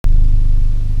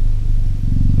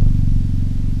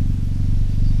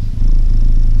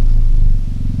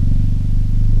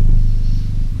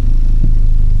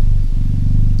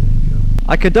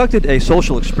I conducted a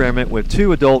social experiment with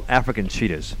 2 adult African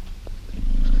cheetahs.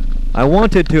 I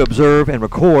wanted to observe and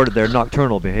record their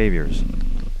nocturnal behaviors.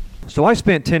 So I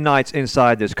spent 10 nights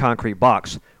inside this concrete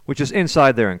box, which is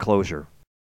inside their enclosure.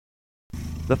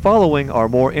 The following are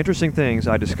more interesting things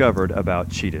I discovered about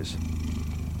cheetahs.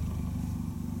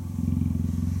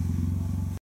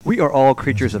 We are all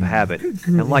creatures of habit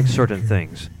and like certain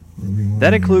things.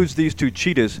 That includes these 2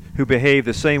 cheetahs who behave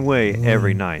the same way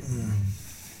every night.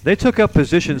 They took up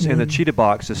positions in the cheetah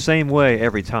box the same way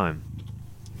every time.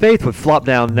 Faith would flop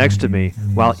down next to me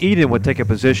while Eden would take a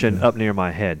position up near my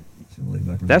head.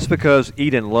 That's because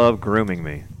Eden loved grooming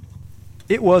me.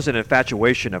 It was an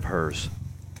infatuation of hers.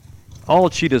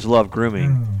 All cheetahs love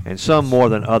grooming, and some more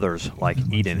than others, like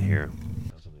Eden here.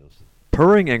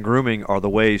 Purring and grooming are the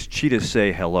ways cheetahs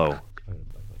say hello.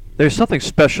 There's something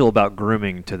special about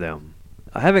grooming to them.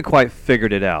 I haven't quite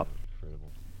figured it out,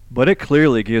 but it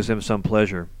clearly gives them some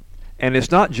pleasure. And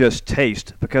it's not just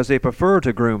taste, because they prefer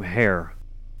to groom hair.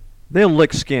 They'll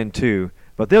lick skin too,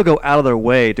 but they'll go out of their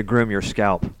way to groom your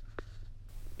scalp.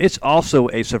 It's also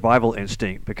a survival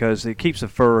instinct because it keeps the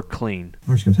fur clean.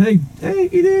 Marsh goes, hey,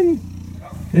 Eden!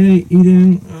 Hey,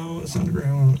 Eden! Oh, it's on the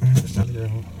ground. It's on the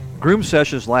ground. Groom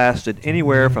sessions lasted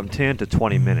anywhere from 10 to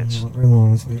 20 minutes. Very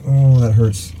long. Oh, that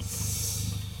hurts.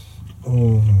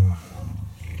 Oh,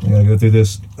 I gotta go through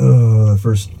this. The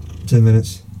first 10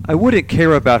 minutes. I wouldn't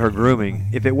care about her grooming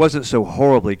if it wasn't so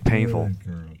horribly painful.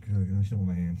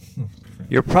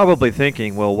 You're probably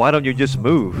thinking, well, why don't you just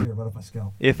move?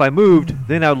 If I moved,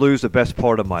 then I'd lose the best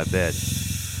part of my bed.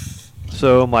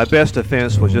 So my best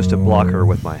defense was just to block her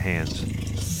with my hands.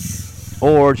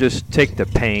 Or just take the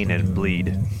pain and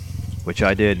bleed, which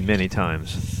I did many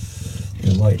times.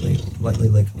 And lightly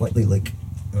lick.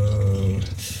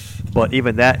 But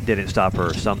even that didn't stop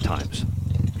her sometimes.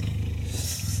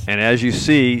 And as you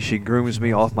see, she grooms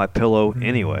me off my pillow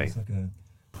anyway.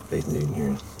 Faith and Eden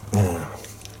here. Yeah.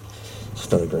 It's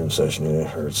another groom session and it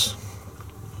hurts.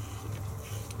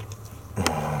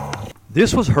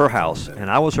 This was her house, and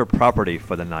I was her property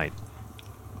for the night.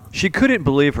 She couldn't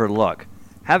believe her luck,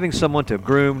 having someone to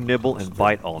groom, nibble, and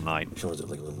bite all night.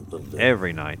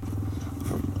 Every night.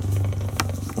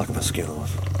 Knock my skin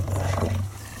off.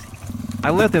 I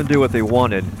let them do what they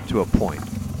wanted to a point.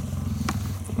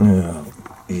 Yeah,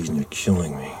 Eden, you're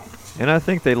killing me. And I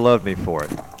think they loved me for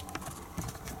it.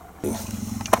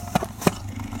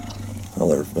 I'll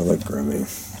let her groom me.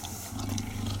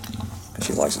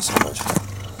 She likes it so much.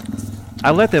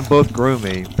 I let them both groom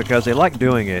me because they liked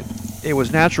doing it. It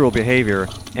was natural behavior,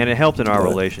 and it helped in our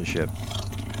relationship.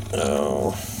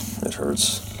 Oh, it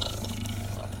hurts.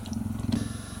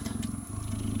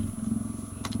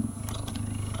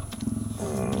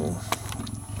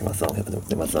 My thumb,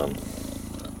 hit my thumb.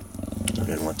 I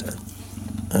didn't want that.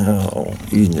 Oh,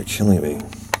 Eden, you're killing me.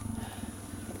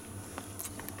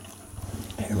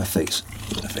 Here, my face.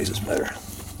 My face is better.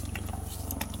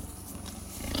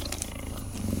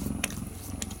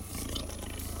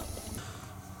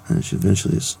 And she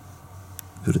eventually is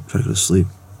try to go to sleep.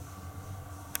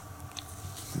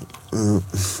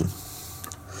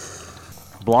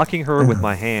 Blocking her with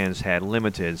my hands had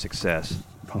limited success.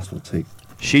 Possible take.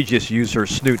 She just used her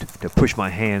snoot to push my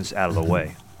hands out of the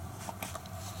way.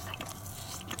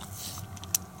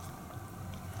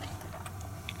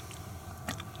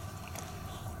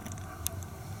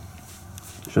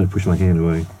 Trying to push my hand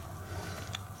away.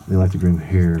 They like to groom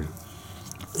hair.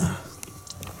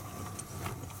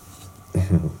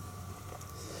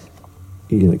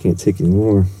 Eden, I can't take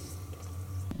anymore.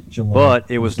 But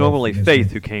it was normally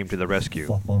Faith who came to the rescue.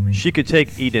 She could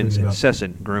take Eden's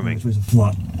incessant grooming. There's a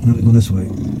flop. Go this way.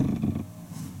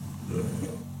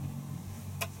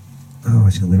 Oh,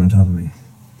 she's gonna lay on top of me.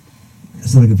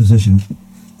 That's not a good position.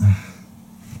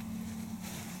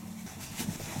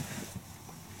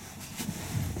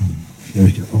 There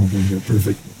we go. Oh, there we go.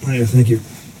 Perfect. Oh, yeah, thank you.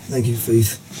 Thank you,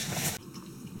 Faith.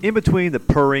 In between the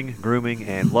purring, grooming,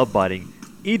 and love biting,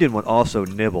 Eden would also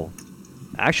nibble,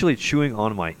 actually chewing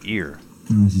on my ear.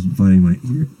 Oh, she's biting my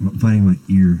ear. Biting my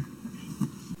ear.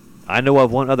 I know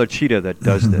of one other cheetah that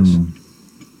does this.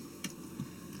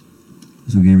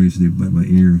 So Gabriel used to bite my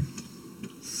ear.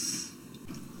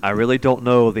 I really don't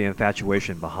know the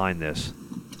infatuation behind this.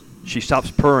 She stops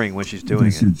purring when she's doing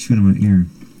it. Chewing on my ear.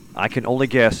 I can only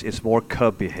guess it's more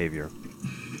cub behavior.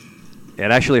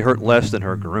 It actually hurt less than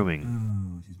her grooming.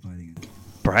 Oh, she's biting it.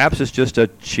 Perhaps it's just a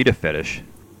cheetah fetish.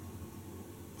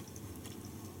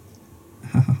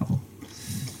 Ow.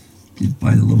 She's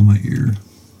biting a little of my ear.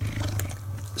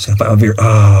 She's gonna bite my ear.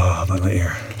 Ah, bite my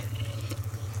ear.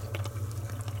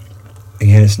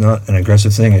 Again, it's not an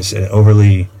aggressive thing. It's an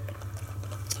overly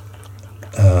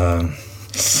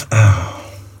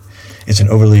It's an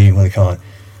overly, what do they call it,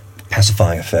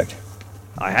 pacifying effect.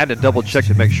 I had to double check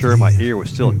to make sure my ear was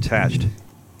still attached.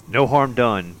 No harm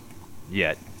done.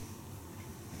 Yet.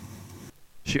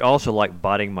 She also liked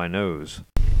biting my nose.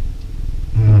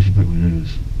 She bit my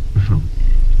nose.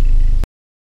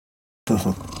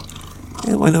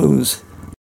 Yeah, my nose.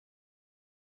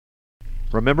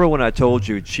 Remember when I told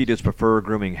you cheetahs prefer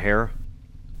grooming hair?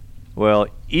 Well,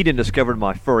 Eden discovered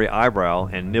my furry eyebrow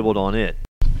and nibbled on it.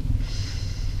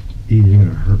 Eden, you're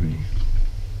gonna hurt me.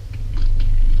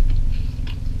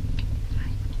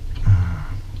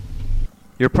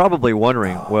 You're probably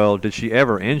wondering, well, did she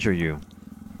ever injure you?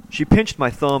 She pinched my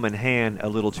thumb and hand a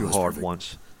little too hard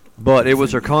once. But it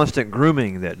was her constant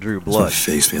grooming that drew blood. That's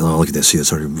my face, man. Oh, look at that. See,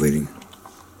 that's already bleeding.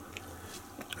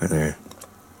 Right there.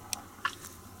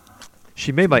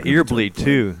 She made my ear bleed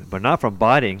too, but not from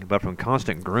biting, but from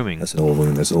constant grooming. That's an old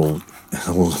one. That's an old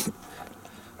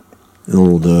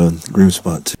groom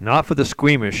spot too. Not for the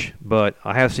squeamish, but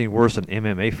I have seen worse than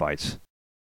MMA fights.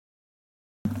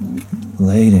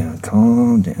 Lay down.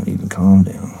 Calm down. Even calm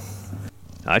down.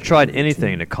 I tried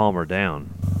anything to calm her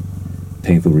down.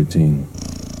 Painful routine.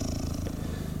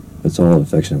 It's all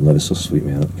affection and love is so sweet,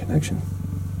 man. Connection.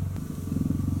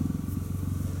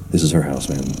 This is her house,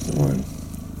 man. The one.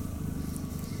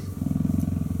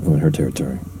 I'm in her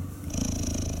territory.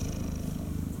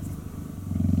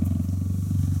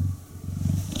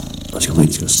 Let's go,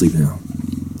 lady's gonna sleep now.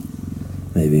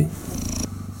 Maybe.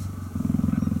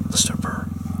 Let's start her.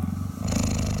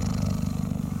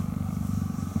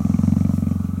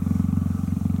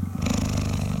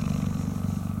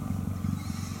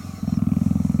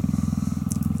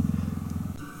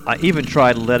 I even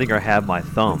tried letting her have my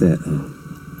thumb. That,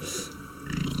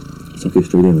 it's okay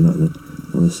straight in, but not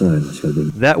on the side. She got a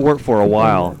big... That worked for a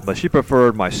while, but she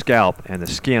preferred my scalp and the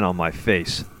skin on my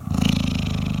face.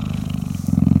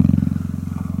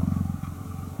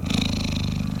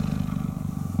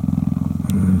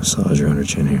 Massage her under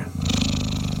chin here.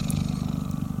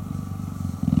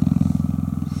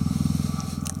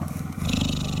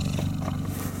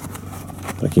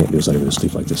 But I can't do this. I don't even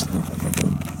sleep like this now.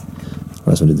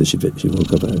 Last time I did this, she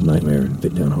woke up in a nightmare and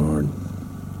bit down hard.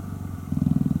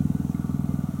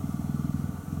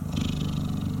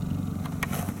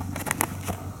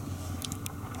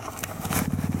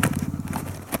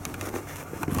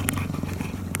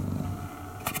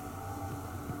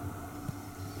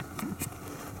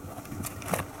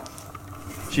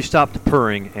 She stopped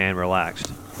purring and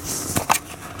relaxed.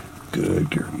 Good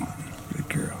girl. Good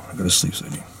girl. I go to sleep,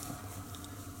 Sadie.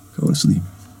 Go to sleep.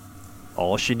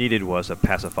 All she needed was a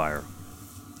pacifier.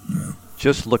 No.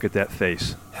 Just look at that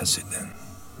face. That's it then.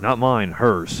 Not mine,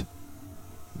 hers.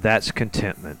 That's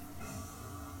contentment.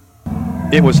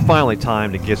 It was finally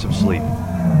time to get some sleep.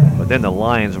 But then the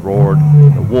lions roared,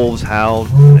 the wolves howled,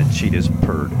 and the cheetahs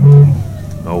purred.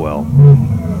 Oh well.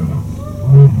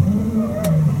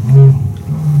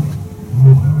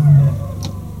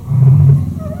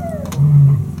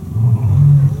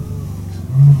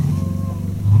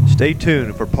 Stay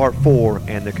tuned for part 4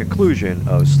 and the conclusion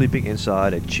of sleeping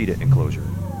inside a cheetah enclosure.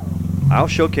 I'll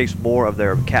showcase more of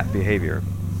their cat behavior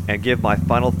and give my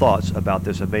final thoughts about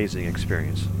this amazing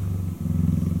experience.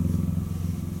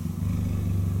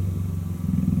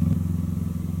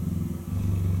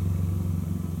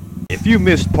 If you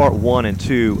missed part 1 and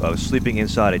 2 of sleeping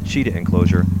inside a cheetah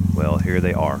enclosure, well, here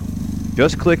they are.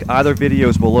 Just click either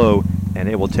videos below and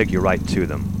it will take you right to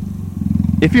them.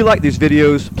 If you like these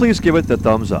videos, please give it the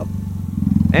thumbs up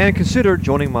and consider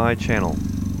joining my channel.